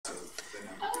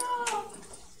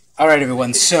All right,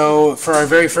 everyone. So for our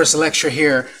very first lecture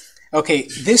here, okay,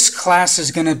 this class is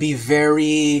going to be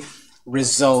very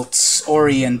results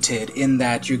oriented in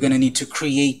that you're going to need to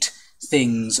create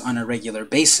things on a regular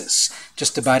basis.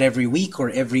 Just about every week or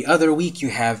every other week you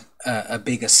have a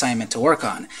big assignment to work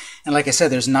on. And like I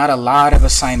said, there's not a lot of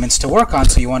assignments to work on,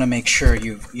 so you want to make sure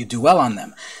you do well on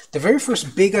them. The very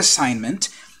first big assignment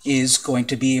is going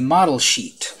to be a model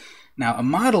sheet. Now, a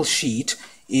model sheet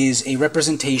is a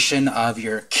representation of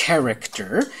your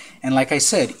character. And like I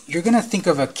said, you're going to think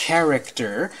of a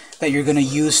character that you're going to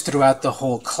use throughout the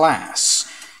whole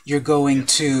class. You're going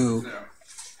to... No.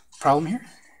 Problem here?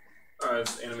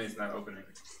 Anime's not opening.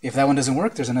 If that one doesn't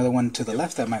work, there's another one to the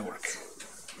left that might work.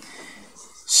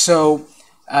 So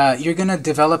you're going to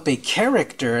develop a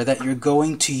character that you're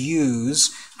going to use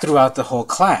throughout the whole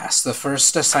class. The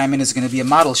first assignment is going to be a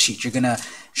model sheet. You're going to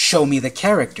show me the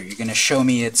character. You're going to show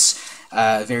me its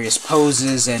various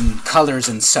poses and colors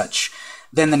and such.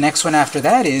 Then the next one after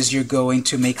that is you're going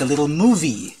to make a little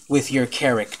movie with your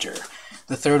character.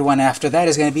 The third one after that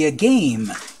is going to be a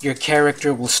game. Your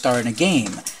character will star in a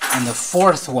game. And the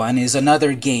fourth one is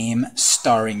another game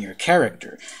starring your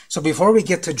character. So before we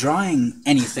get to drawing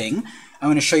anything, I'm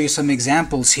going to show you some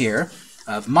examples here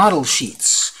of model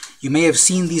sheets. You may have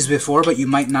seen these before, but you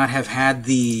might not have had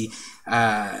the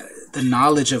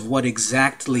knowledge of what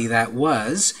exactly that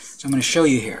was. So I'm going to show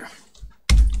you here.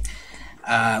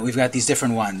 We've got these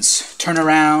different ones.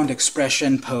 Turnaround,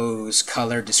 expression, pose,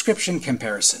 color, description,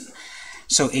 comparison.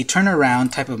 So a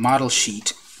turnaround type of model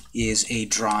sheet is a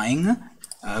drawing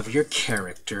of your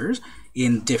characters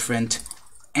in different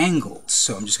angles.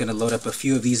 So I'm just going to load up a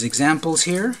few of these examples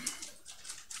here.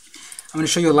 I'm going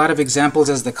to show you a lot of examples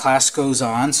as the class goes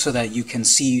on so that you can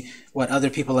see what other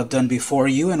people have done before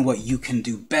you and what you can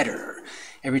do better.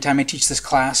 Every time I teach this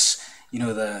class, you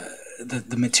know,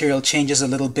 the material changes a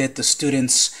little bit. The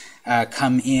students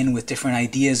come in with different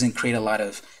ideas and create a lot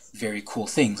of very cool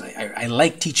things. I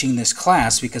like teaching this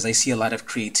class because I see a lot of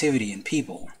creativity in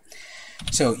people.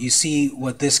 So you see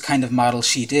what this kind of model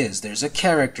sheet is. There's a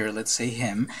character, let's say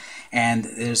him, and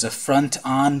there's a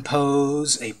front-on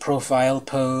pose, a profile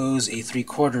pose, a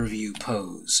three-quarter view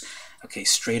pose. Okay,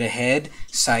 straight ahead,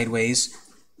 sideways,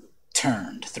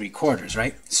 turned, three-quarters,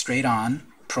 right? Straight on,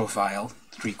 profile,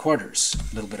 three-quarters,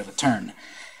 a little bit of a turn.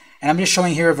 And I'm just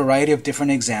showing here a variety of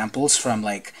different examples from,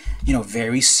 like, you know,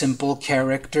 very simple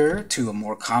character to a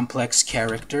more complex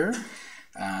character.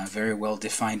 Very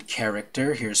well-defined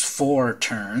character. Here's 4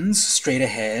 turns, straight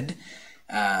ahead,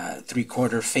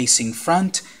 three-quarter facing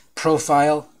front,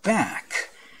 profile, back.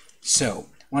 So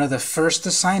one of the first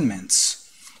assignments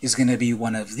is going to be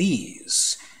one of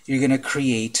these. You're going to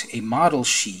create a model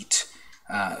sheet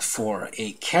for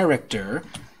a character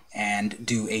and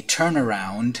do a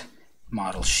turnaround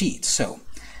model sheet. So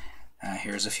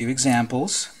here's a few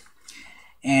examples.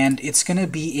 And it's going to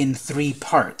be in 3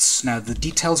 parts. Now, the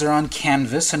details are on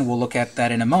Canvas, and we'll look at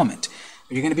that in a moment.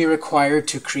 But you're going to be required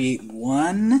to create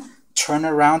 1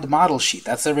 turnaround model sheet.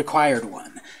 That's the required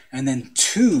one. And then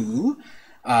 2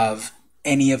 of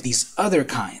any of these other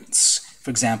kinds.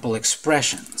 For example,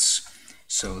 expressions.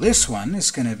 So this one is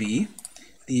going to be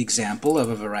the example of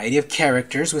a variety of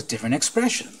characters with different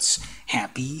expressions.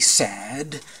 Happy,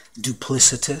 sad,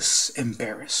 duplicitous,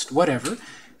 embarrassed, whatever.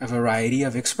 A variety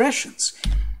of expressions.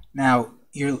 Now,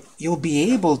 you'll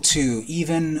be able to,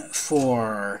 even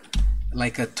for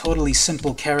like a totally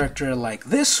simple character like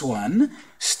this one,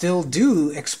 still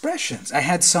do expressions. I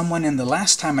had someone in the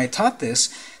last time I taught this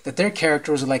that their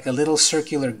character was like a little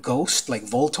circular ghost, like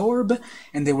Voltorb,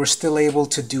 and they were still able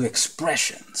to do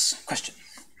expressions. Question?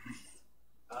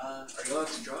 Are you allowed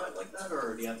to draw it like that,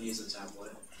 or do you have to use a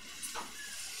tablet?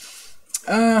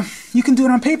 You can do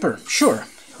it on paper, sure.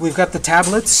 We've got the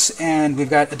tablets, and we've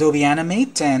got Adobe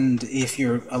Animate, and if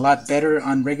you're a lot better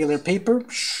on regular paper,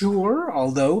 sure,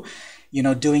 although, you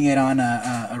know, doing it on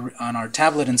our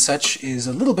tablet and such is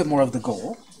a little bit more of the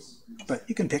goal, but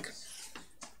you can pick.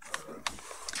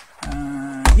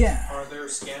 Yeah. Are there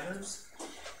scanners?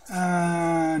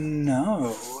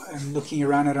 No. I'm looking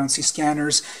around, I don't see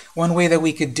scanners. One way that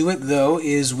we could do it, though,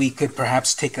 is we could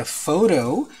perhaps take a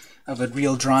photo of a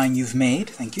real drawing you've made,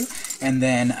 thank you, and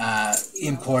then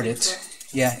import it.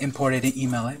 Yeah, import it and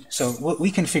email it. So we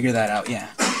can figure that out,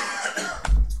 yeah.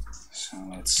 So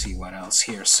let's see what else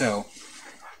here. So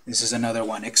this is another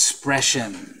one,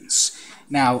 expressions.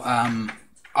 Now,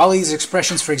 all these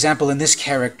expressions, for example, in this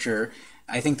character,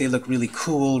 I think they look really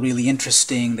cool, really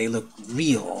interesting, they look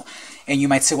real. And you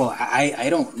might say, well, I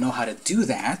don't know how to do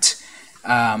that.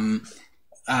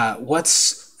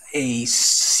 What's a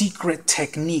secret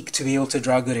technique to be able to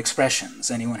draw good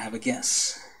expressions? Anyone have a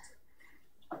guess?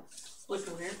 Look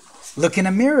in here. Look in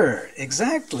a mirror,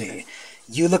 exactly.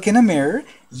 You look in a mirror,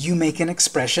 you make an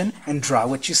expression, and draw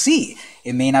what you see.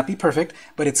 It may not be perfect,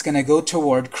 but it's going to go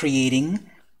toward creating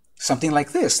something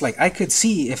like this. Like I could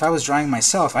see, if I was drawing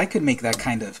myself, I could make that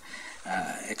kind of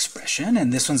expression,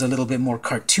 and this one's a little bit more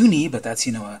cartoony, but that's,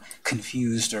 you know, a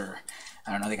confused, or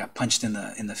I don't know, they got punched in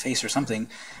the face or something.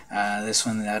 This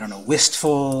one, I don't know,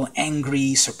 wistful,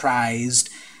 angry, surprised.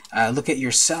 Look at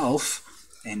yourself,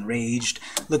 enraged.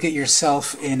 Look at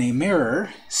yourself in a mirror,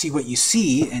 see what you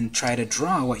see, and try to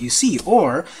draw what you see.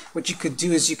 Or what you could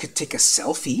do is you could take a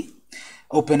selfie,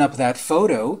 open up that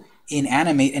photo in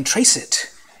Animate, and trace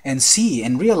it, and see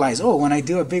and realize, oh, when I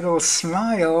do a big old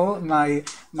smile, my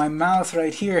mouth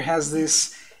right here has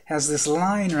this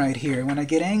line right here. When I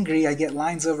get angry, I get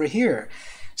lines over here.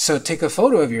 So take a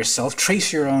photo of yourself,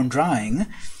 trace your own drawing,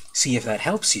 see if that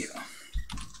helps you.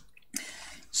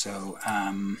 So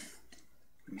let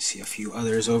me see a few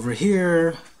others over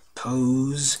here.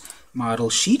 Pose model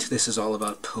sheet. This is all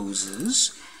about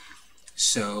poses.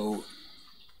 So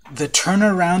the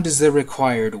turnaround is the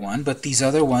required one, but these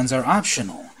other ones are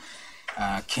optional.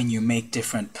 Can you make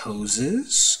different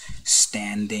poses?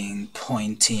 Standing,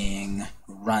 pointing,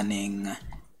 running,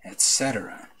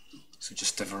 etc. So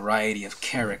just a variety of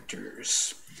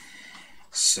characters.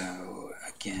 So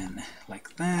again,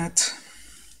 like that.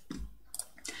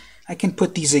 I can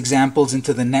put these examples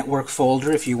into the network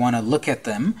folder if you want to look at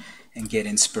them and get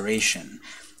inspiration.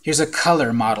 Here's a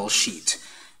color model sheet.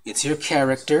 It's your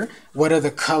character. What are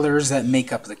the colors that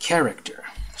make up the character?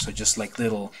 So just like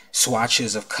little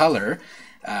swatches of color,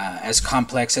 as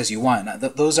complex as you want. Now,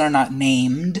 those are not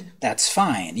named. That's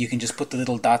fine. You can just put the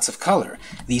little dots of color.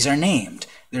 These are named.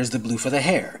 There's the blue for the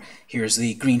hair. Here's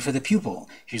the green for the pupil.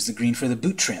 Here's the green for the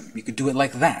boot trim. You could do it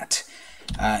like that.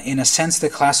 In a sense, the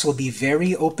class will be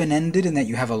very open-ended in that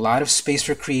you have a lot of space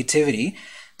for creativity,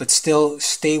 but still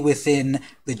stay within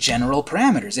the general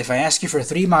parameters. If I ask you for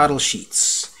 3 model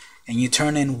sheets, and you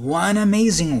turn in one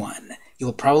amazing one,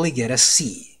 you'll probably get a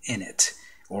C in it,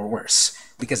 or worse,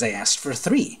 because I asked for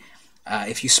 3.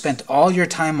 If you spent all your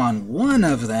time on one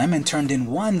of them and turned in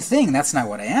one thing, that's not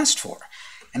what I asked for.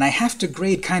 And I have to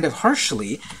grade kind of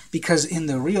harshly, because in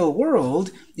the real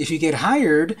world, if you get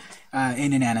hired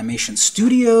in an animation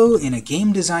studio, in a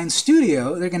game design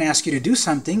studio, they're going to ask you to do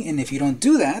something, and if you don't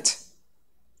do that,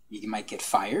 you might get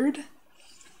fired.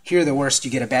 Here, the worst,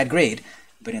 you get a bad grade.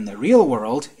 But in the real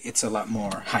world, it's a lot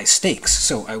more high stakes.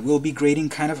 So I will be grading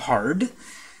kind of hard.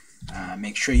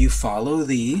 Make sure you follow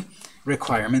the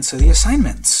requirements of the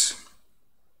assignments.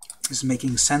 Is it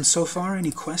making sense so far?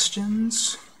 Any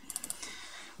questions?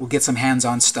 We'll get some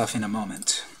hands-on stuff in a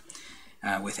moment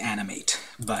with Animate.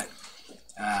 But,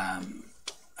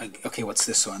 okay, what's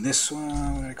this one? This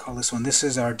one, what do I call this one? This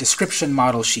is our description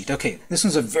model sheet. Okay, this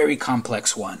one's a very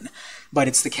complex one. But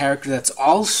it's the character that's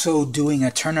also doing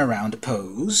a turnaround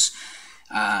pose.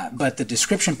 But the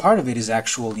description part of it is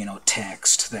actual, you know,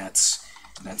 text that's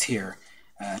here.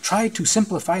 Try to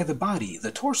simplify the body.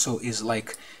 The torso is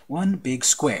like one big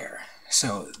square.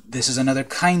 So this is another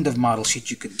kind of model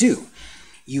sheet you could do.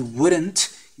 You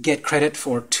wouldn't get credit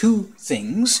for 2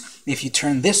 things if you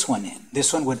turn this one in.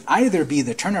 This one would either be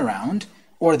the turnaround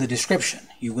or the description.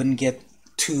 You wouldn't get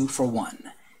 2 for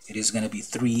 1. It is going to be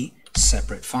 3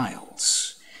 separate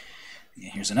files.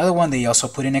 Here's another one. They also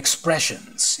put in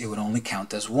expressions. It would only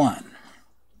count as 1.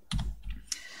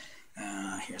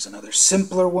 Here's another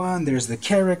simpler one. There's the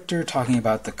character, talking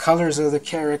about the colors of the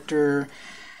character,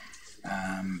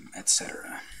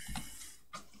 etc.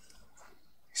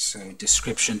 So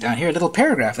description down here, a little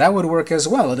paragraph. That would work as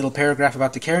well. A little paragraph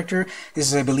about the character. This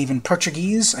is, I believe, in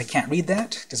Portuguese. I can't read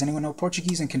that. Does anyone know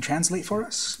Portuguese and can translate for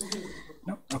us?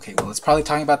 No? Okay, well, it's probably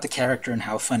talking about the character and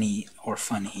how funny or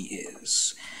fun he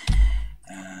is.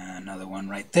 Another one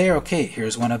right there. Okay,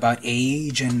 here's one about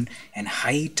age and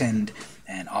height and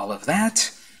all of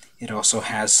that. It also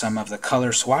has some of the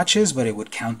color swatches, but it would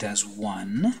count as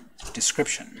 1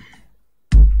 description.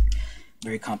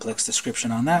 Very complex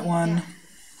description on that one.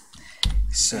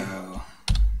 So,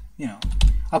 you know,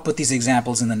 I'll put these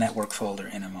examples in the network folder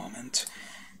in a moment.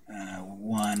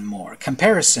 One more.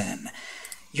 Comparison.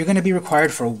 You're going to be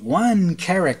required for 1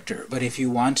 character, but if you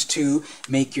want to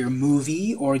make your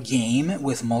movie or game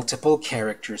with multiple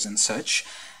characters and such,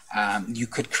 you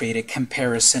could create a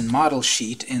comparison model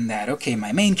sheet in that, okay,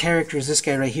 my main character is this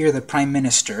guy right here, the Prime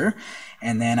Minister,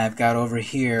 and then I've got over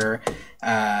here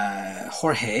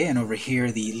Jorge, and over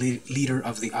here the leader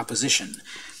of the opposition.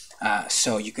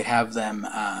 So you could have them,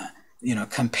 you know,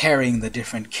 comparing the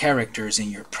different characters in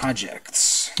your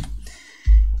projects.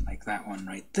 Like that one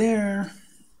right there.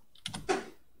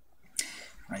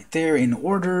 Right there in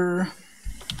order.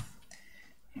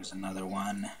 Here's another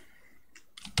one.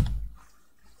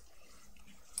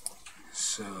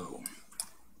 So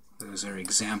those are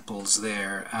examples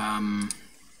there. I'm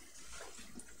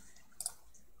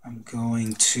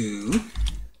going to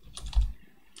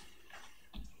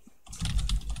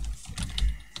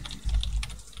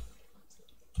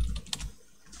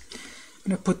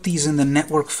put these in the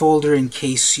network folder in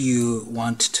case you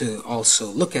want to also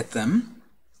look at them.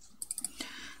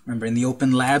 Remember, in the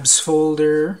Open Labs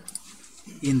folder,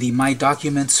 in the My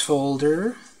Documents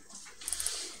folder,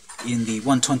 in the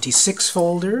 126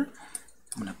 folder,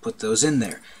 I'm going to put those in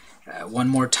there. One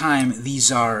more time,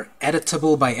 these are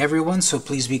editable by everyone, so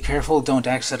please be careful. Don't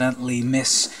accidentally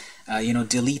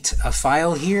delete a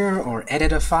file here or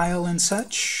edit a file and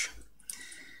such.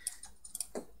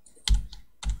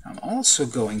 I'm also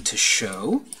going to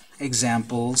show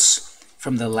examples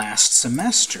from the last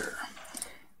semester.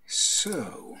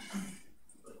 So,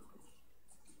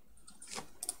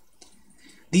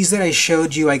 these that I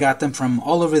showed you, I got them from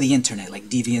all over the internet, like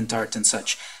DeviantArt and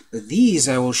such. But these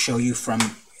I will show you from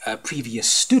previous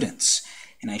students.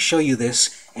 And I show you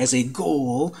this as a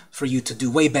goal for you to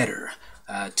do way better,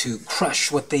 to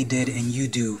crush what they did and you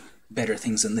do better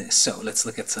things than this. So let's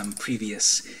look at some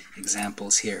previous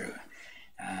examples here.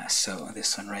 So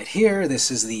this one right here,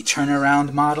 this is the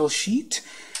turnaround model sheet.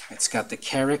 It's got the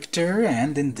character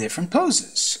and in different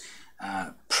poses.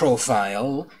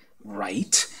 Profile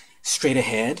right, straight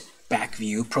ahead, back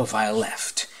view, profile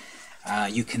left.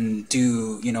 You can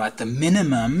do, at the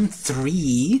minimum,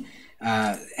 3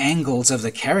 angles of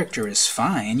the character is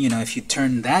fine. If you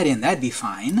turn that in, that'd be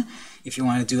fine. If you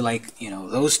want to do like,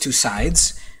 those 2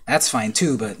 sides, that's fine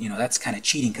too, but that's kind of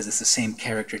cheating because it's the same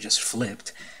character just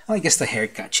flipped. Well, I guess the hair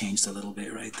got changed a little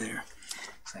bit right there.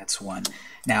 So that's one.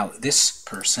 Now, this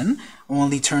person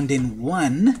only turned in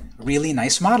 1 really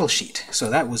nice model sheet, so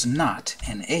that was not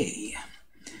an A.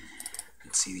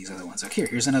 Let's see these other ones. Okay,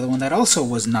 here's another one that also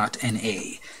was not an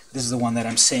A. This is the one that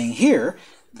I'm saying here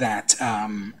that,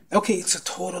 okay, it's a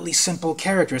totally simple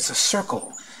character. It's a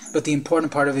circle, but the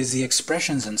important part of it is the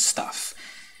expressions and stuff.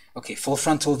 Okay, full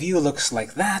frontal view looks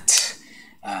like that.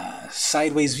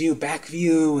 Sideways view, back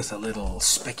view with a little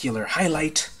specular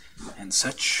highlight and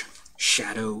such.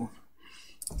 Shadow.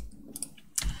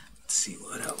 Let's see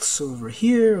what else over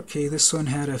here. Okay, this one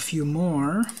had a few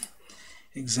more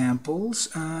examples.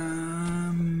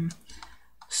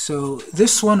 So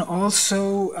this one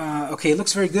also, okay, it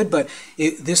looks very good, but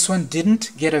this one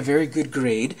didn't get a very good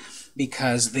grade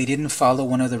because they didn't follow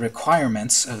one of the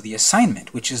requirements of the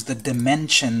assignment, which is the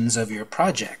dimensions of your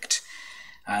project.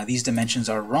 These dimensions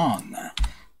are wrong.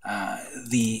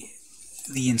 The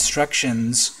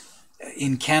instructions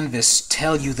in Canvas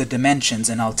tell you the dimensions,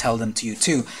 and I'll tell them to you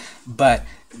too, but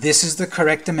this is the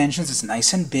correct dimensions. It's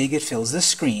nice and big. It fills the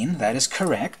screen. That is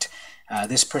correct.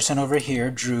 This person over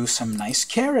here drew some nice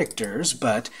characters,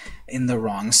 but in the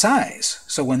wrong size.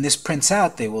 So when this prints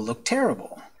out, they will look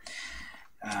terrible.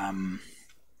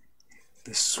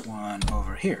 This one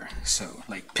over here. So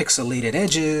like pixelated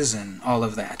edges and all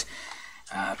of that.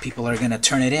 People are going to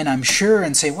turn it in, I'm sure,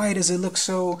 and say, why does it look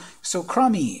so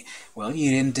crummy? Well,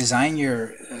 you didn't design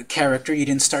your character. You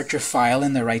didn't start your file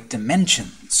in the right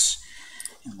dimensions.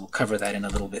 And we'll cover that in a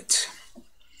little bit.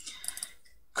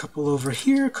 Couple over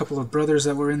here, a couple of brothers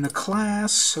that were in the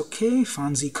class. Okay,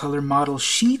 Fonzie color model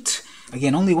sheet.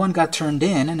 Again, only one got turned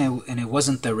in, and it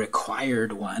wasn't the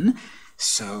required one.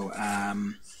 So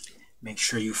make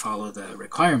sure you follow the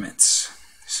requirements.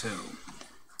 So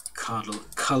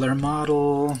color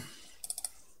model.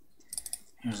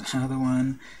 Here's another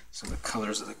one. So the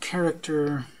colors of the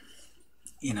character.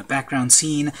 In a background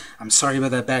scene. I'm sorry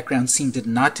about that background scene. Did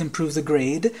not improve the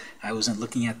grade. I wasn't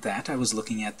looking at that. I was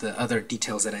looking at the other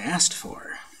details that I asked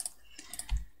for.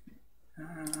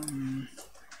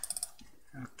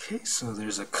 Okay, so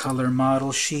there's a color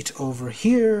model sheet over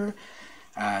here,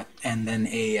 and then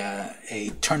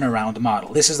a turnaround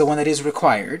model. This is the one that is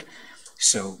required.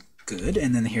 So good.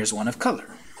 And then here's one of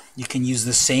color. You can use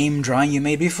the same drawing you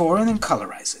made before and then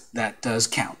colorize it. That does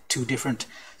count. 2 different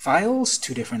files,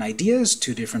 2 different ideas,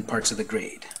 2 different parts of the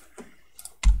grade.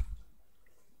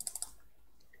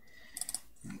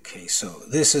 Okay, so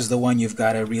this is the one you've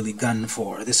got to really gun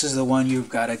for. This is the one you've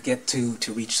got to get to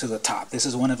reach to the top. This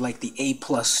is one of like the A+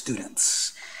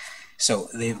 students. So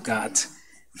they've got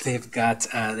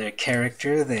their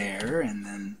character there, and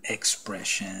then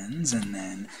expressions, and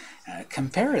then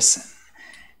comparison.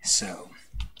 So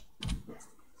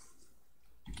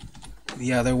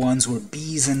the other ones were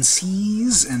B's and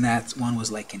C's, and that one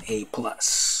was like an A+.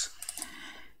 Let's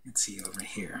see over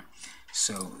here.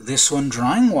 So this one,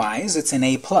 drawing-wise, it's an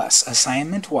A+.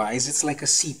 Assignment-wise, it's like a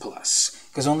C+.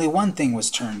 because only one thing was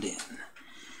turned in.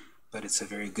 But it's a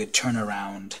very good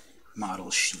turnaround model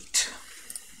sheet.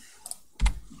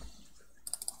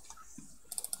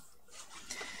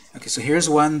 Okay, so here's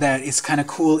one that is kind of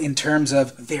cool in terms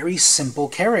of very simple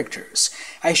characters.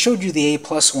 I showed you the A+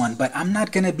 one, but I'm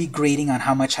not going to be grading on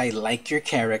how much I like your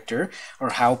character or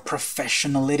how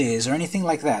professional it is or anything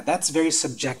like that. That's very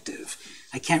subjective.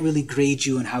 I can't really grade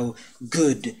you on how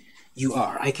good you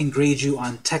are. I can grade you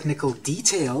on technical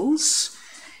details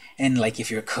and like if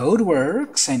your code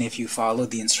works and if you follow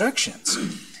the instructions.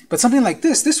 But something like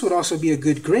this would also be a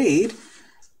good grade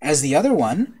as the other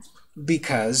one,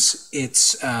 because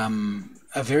it's a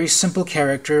very simple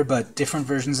character, but different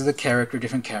versions of the character,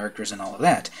 different characters, and all of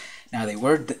that. Now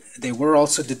they were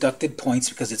also deducted points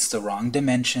because it's the wrong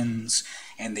dimensions,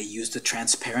 and they used a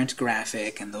transparent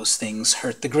graphic, and those things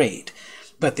hurt the grade.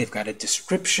 But they've got a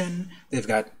description, they've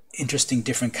got interesting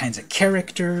different kinds of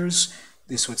characters.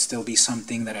 This would still be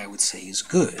something that I would say is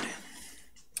good.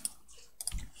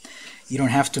 You don't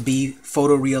have to be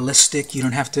photorealistic. You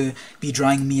don't have to be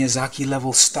drawing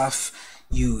Miyazaki-level stuff.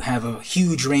 You have a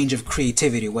huge range of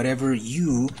creativity. Whatever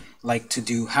you like to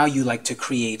do, how you like to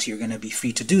create, you're going to be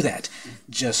free to do that.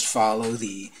 Just follow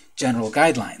the general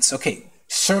guidelines. Okay,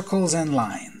 circles and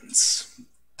lines.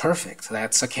 Perfect.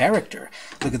 That's a character.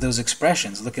 Look at those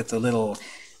expressions. Look at the little,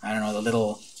 I don't know, the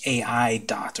little AI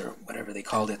dot or whatever they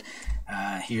called it.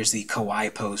 Here's the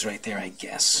kawaii pose right there, I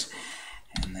guess.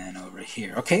 And then over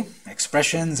here, okay,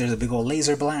 expressions, there's a big old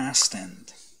laser blast,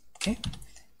 and okay,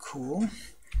 cool.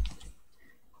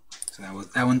 So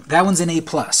that one's an A+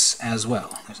 as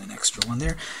well. There's an extra one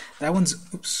there. That one's,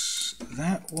 oops,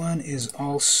 that one is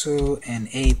also an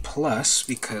A+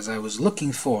 because I was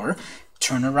looking for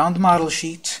turnaround model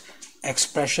sheet,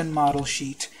 expression model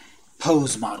sheet,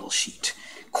 pose model sheet.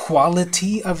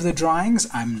 Quality of the drawings,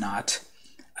 I'm not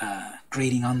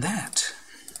grading on that.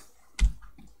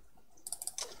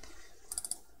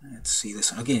 Let's see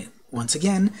this one again. Once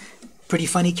again, pretty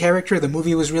funny character. The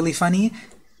movie was really funny.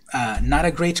 Not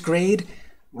a great grade.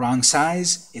 Wrong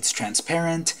size. It's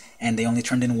transparent, and they only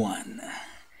turned in 1.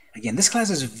 Again, this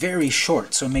class is very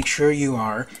short, so make sure you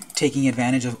are taking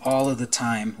advantage of all of the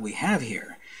time we have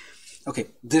here. Okay,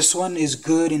 this one is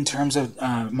good in terms of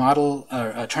model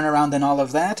turnaround and all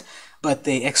of that, but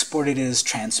they exported it as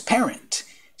transparent.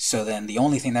 So then the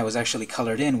only thing that was actually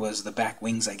colored in was the back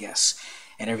wings, I guess.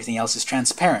 And everything else is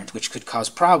transparent, which could cause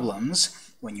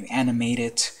problems when you animate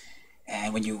it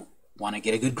and when you want to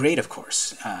get a good grade, of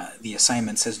course. The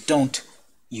assignment says don't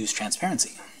use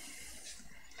transparency.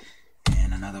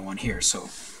 And another one here. So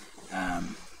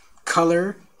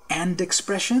color and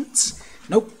expressions.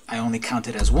 Nope, I only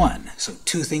counted as 1. So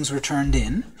 2 things were turned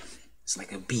in. It's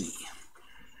like a B.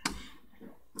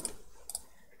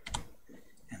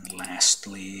 And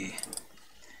lastly,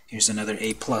 here's another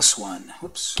A+ one.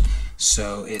 Whoops.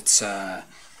 So it's a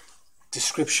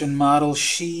description model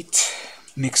sheet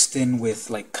mixed in with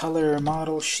like color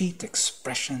model sheet,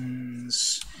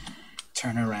 expressions,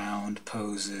 turnaround,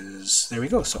 poses. There we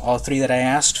go. So all 3 that I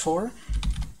asked for,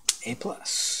 A+.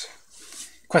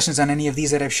 Questions on any of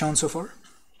these that I've shown so far?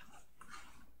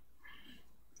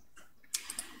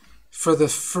 For the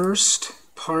first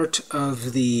part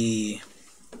of day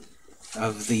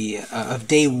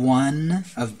 1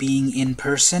 of being in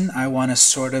person, I want to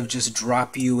sort of just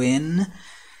drop you in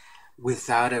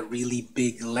without a really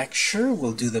big lecture.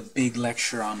 We'll do the big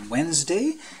lecture on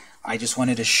Wednesday. I just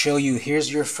wanted to show you,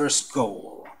 here's your first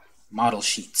goal. Model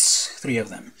sheets, 3 of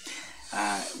them.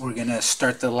 We're going to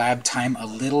start the lab time a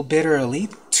little bit early,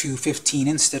 2:15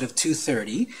 instead of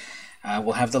 2:30.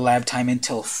 We'll have the lab time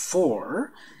until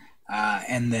 4.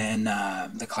 And then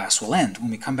the class will end.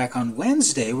 When we come back on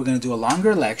Wednesday, we're going to do a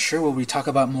longer lecture where we talk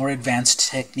about more advanced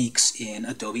techniques in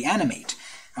Adobe Animate.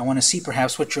 I want to see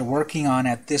perhaps what you're working on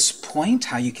at this point,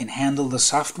 how you can handle the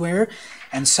software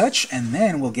and such, and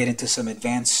then we'll get into some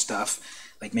advanced stuff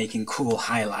like making cool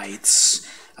highlights,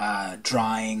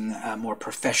 drawing more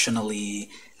professionally,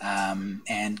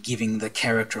 and giving the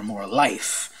character more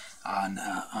life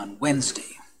on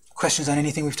Wednesday. Questions on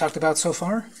anything we've talked about so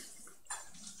far?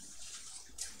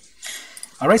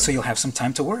 All right, so you'll have some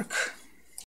time to work.